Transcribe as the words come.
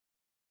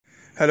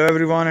Hello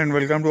everyone and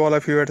welcome to all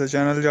of you at the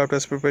channel job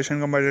test preparation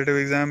competitive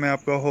exam में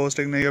आपका host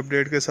एक नई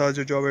update के साथ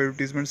जो जॉब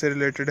एडवर्टीजमेंट से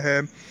रिलेटेड है।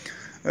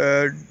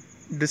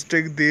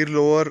 डिस्ट्रिक्ट दीर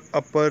लोअर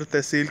अपर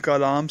तहसील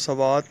कालाम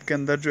सवात के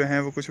अंदर जो हैं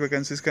वो कुछ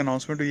वैकेंसीज़ के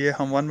अनाउंसमेंट हुई है।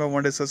 हम वन बाय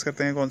वन डिस्कस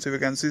करते हैं कौन सी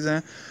वैकेंसीज़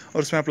हैं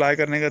और उसमें अप्लाई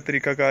करने का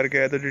तरीकाकार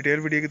क्या है। तो डिटेल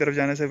वीडियो की तरफ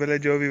जाने से पहले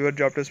जो viewer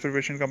job test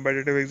preparation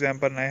competitive exam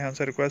पर नए हैं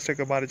उनसे रिक्वेस्ट है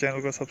कि हमारे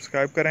चैनल को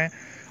सब्सक्राइब करें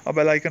और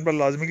बेल आइकन पर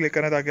लाजमी क्लिक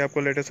करें ताकि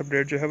आपको लेटेस्ट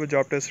अपडेट जो है वो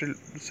जॉब टेस्ट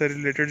से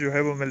रिलेटेड जो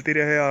है वो मिलती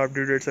रहे और आप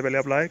ड्यू डेट से पहले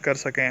अप्लाई कर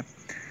सकें।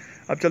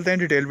 अब चलते हैं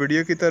डिटेल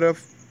वीडियो की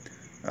तरफ।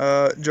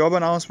 Job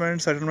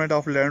announcement settlement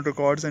of land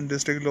records in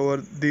district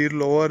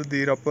lower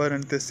दीर अपर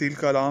and tehsil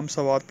Kalam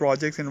Swat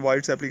projects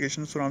invites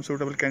applications from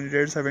suitable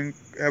candidates having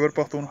Khyber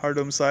Pakhtunkhwa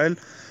domicile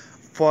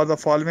for the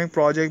following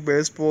project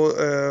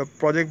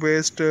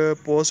based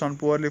post on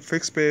poorly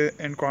fixed pay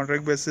and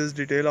contract basis.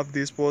 Detail of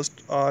these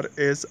posts are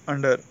as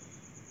under।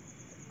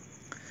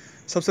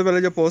 सबसे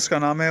पहले जो post का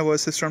नाम है वो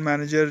assistant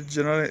manager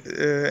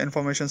general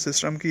information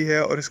system की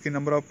है और इसकी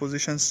नंबर ऑफ़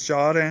पोजीशंस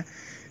 4 हैं।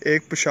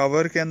 एक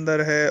पेशावर के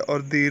अंदर है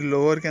और दीर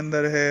लोअर के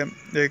अंदर है,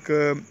 एक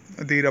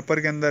दीर अपर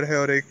के अंदर है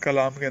और एक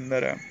कलाम के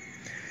अंदर है।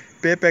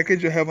 पे पैकेज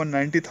जो है वो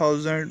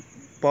 90,000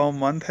 पर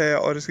मंथ है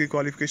और इसकी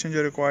क्वालिफिकेशन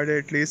जो रिक्वायर्ड है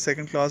at least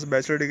second class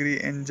bachelor degree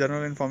in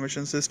general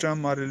information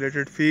system और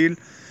related field.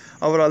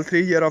 Overall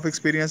 3 years of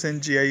experience in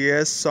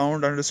GIS,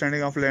 sound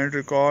understanding of land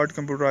record,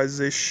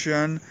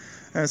 computerization,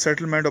 and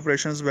settlement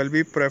operations will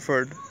be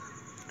preferred.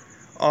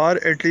 Or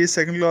at least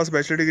second class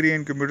bachelor degree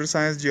in computer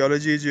science,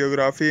 geology,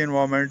 geography,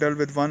 environmental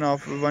with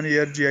 1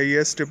 year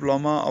GIS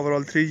diploma.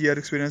 Overall 3 year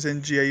experience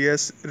in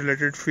GIS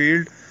related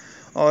field.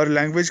 और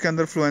language के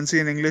अंदर fluency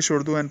in English,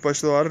 Urdu and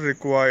Pashto are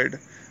required.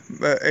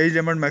 Age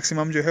limit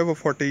maximum जो है वो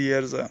 40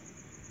 years है।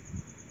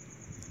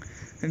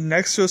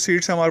 Next जो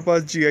seats हमारे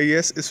पास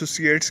GIS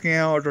associates के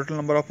हैं और टोटल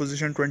नंबर ऑफ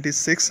पोजीशन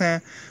 26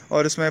 हैं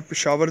और इसमें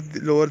पेशावर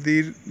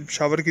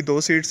की 2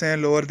 सीट्स हैं,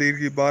 लोअर दीर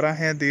की 12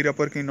 हैं, दीर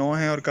अपर की 9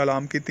 हैं और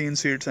कलाम की 3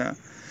 सीट्स हैं।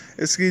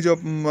 इसकी जो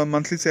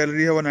मंथली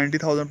सैलरी है वो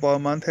 90,000 पर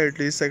मंथ है।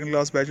 At least second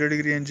class bachelor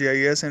degree in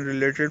GIS and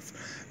related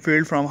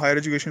field from higher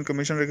education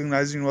commission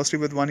recognised university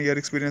with 1 year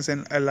experience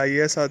in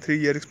LIS और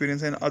 3 year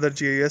experience in other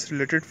GIS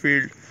related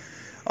field.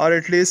 Or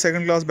at least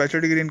second class bachelor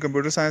degree in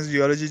computer science,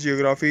 geology,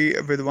 geography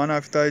with 1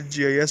 of the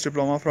GIS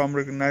diploma from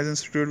recognized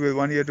institute with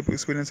 1 year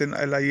experience in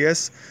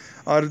LIS,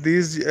 or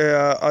these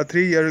are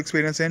 3 year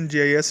experience in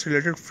GIS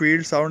related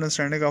field. Sound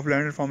understanding of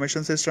land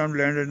information system,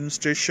 land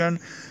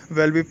administration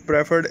will be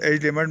preferred.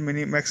 Age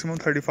limit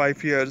maximum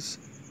 35 years।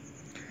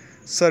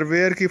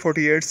 Surveyor की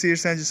 48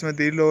 seats हैं जिसमें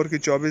दीर lower की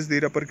 24,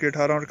 दीर अपर की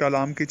 18 और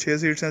कलाम की 6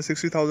 seats हैं।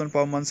 60,000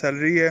 पर मंथ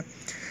सैलरी है।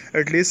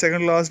 At least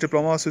second class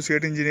diploma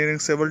associate engineering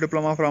civil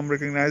diploma from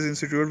recognised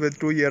institute with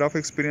 2 year of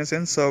experience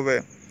in survey.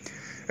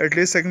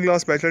 At least second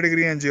class bachelor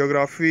degree in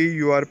geography,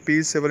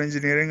 URP, civil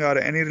engineering और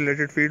any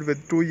related field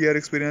with 2 year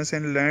experience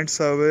in land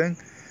surveying.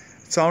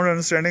 Sound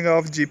understanding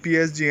of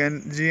GPS,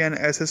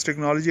 GNSS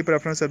technology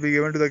preference will be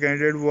given to the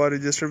candidate who are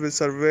registered with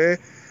Survey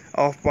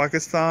of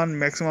Pakistan।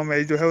 Maximum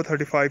age जो है वो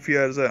 35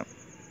 years है।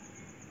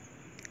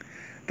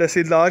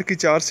 तहसीलदार की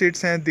 4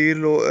 seats हैं, दीर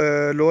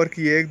lower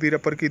की 1, दीर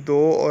अपर की 2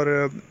 और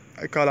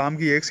कलाम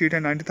की 1 सीट है।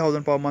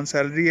 90,000 पर मंथ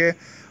सैलरी है।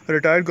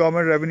 Retired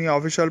government revenue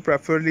official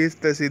preferably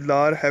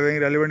tehsildar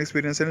having relevant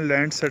experience in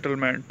land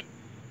settlement.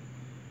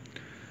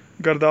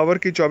 गर्दावर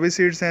की 24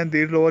 सीट्स हैं,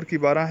 दीर लोअर की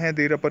 12 हैं,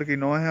 दीर अपर की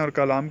 9 हैं और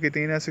कलाम की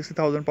 3 है।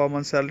 60,000 पर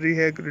मंथ सैलरी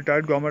है।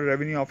 Retired government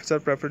revenue officer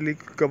preferably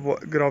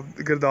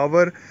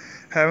गर्दावर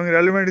having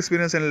relevant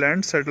experience in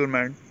land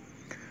settlement.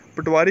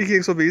 पटवारी की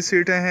 120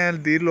 सीटें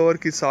हैं, दीर लोअर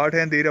की 60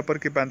 हैं, दीर अपर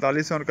की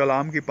 45 हैं और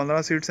कलाम की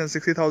 15 सीट्स हैं।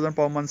 60,000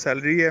 पर मंथ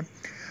सैलरी है।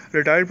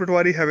 Retired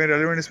Patwari having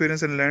relevant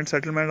experience in land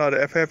settlement और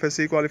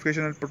FFSC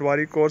qualification and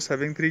Patwari course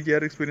having 3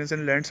 year experience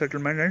in land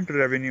settlement and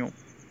revenue.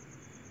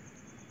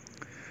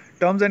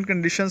 Terms and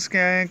conditions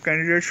क्या हैं?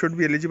 Candidate should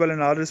be eligible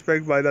in all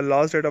respect by the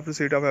last date of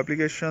receipt of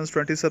applications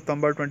 20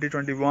 September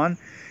 2021।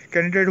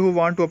 Candidate who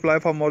want to apply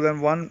for more than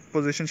one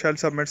position shall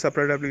submit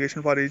separate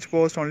application for each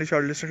post. Only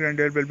shortlisted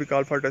candidate will be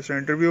called for test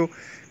and interview.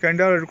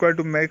 Candidates are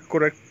required to make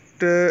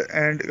correct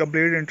and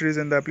complete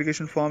entries in the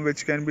application form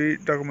which can be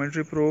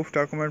documentary proof.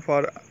 Document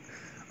for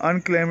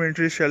unclaimed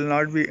entries shall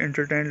not be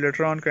entertained.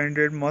 Later on,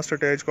 candidate must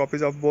attach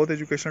copies of both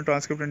educational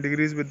transcript and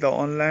degrees with the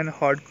online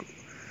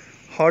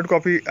hard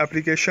copy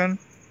application.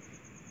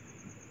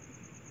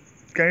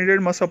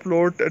 Candidate must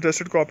upload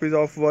attested copies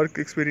of work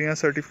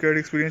experience certificate.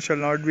 Experience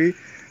shall not be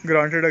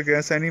granted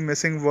against any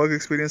missing work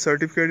experience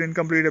certificate.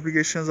 Incomplete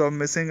applications of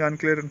missing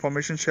unclear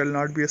information shall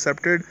not be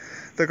accepted.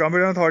 The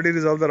competent authority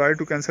reserves the right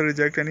to cancel,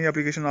 reject any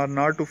application or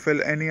not to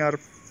fill any or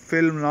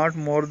fill not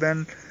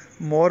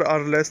more or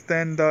less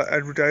than the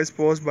advertised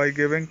post by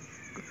giving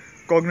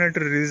cognate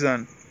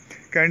reason.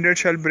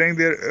 Candidates shall bring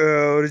their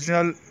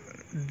original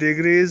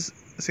degrees,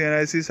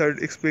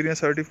 CNIC experience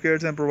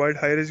certificates and provide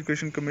Higher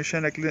Education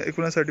Commission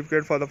equivalent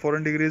certificate for the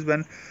foreign degrees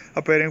when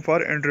appearing for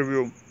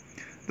interview.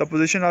 The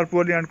positions are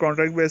poorly on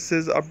contract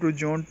basis up to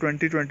June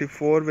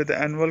 2024 with the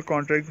annual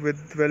contract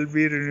will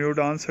be renewed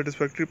on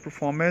satisfactory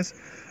performance.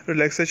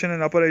 Relaxation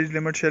and upper age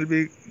limit shall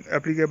be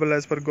applicable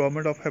as per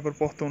Government of Khyber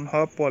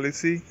Pakhtunkhwa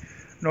policy.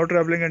 No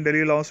travelling and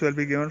daily allowance will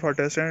be given for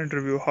test and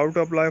interview. How to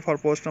apply for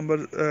post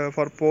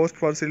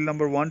for serial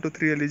number 1 to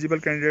 3? Eligible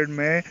candidate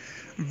may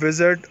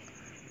visit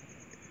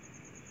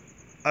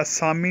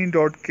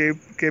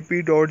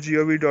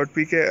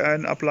assami.kp.gov.pk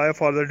and apply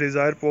for the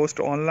desired post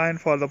online.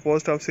 For the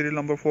post of serial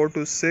number 4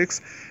 to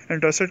 6,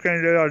 interested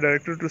candidates are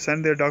directed to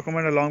send their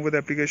document along with the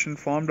application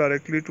form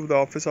directly to the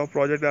Office of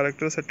Project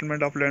Director,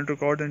 Settlement of Land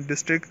Record in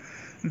District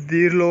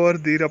Dir Lower,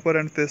 Dir Upper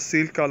and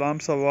Tehsil Kalam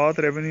Sawat,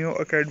 Revenue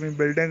Academy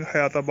Building,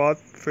 Hayatabad,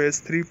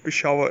 Phase 3,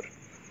 Peshawar.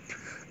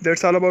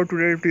 That's all about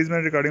today's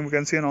advertisement regarding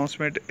vacancy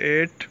announcement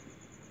 8.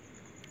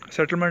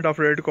 Settlement of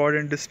Red Record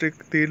in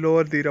District Dir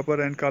Lower, Dir Upper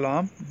and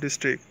Kalam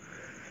District.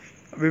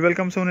 We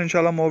welcome soon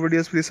inshallah more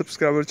videos. Please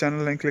subscribe our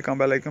channel and click on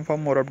bell icon for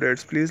more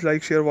updates. Please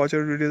like, share, watch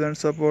our videos and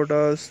support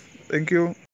us. Thank you.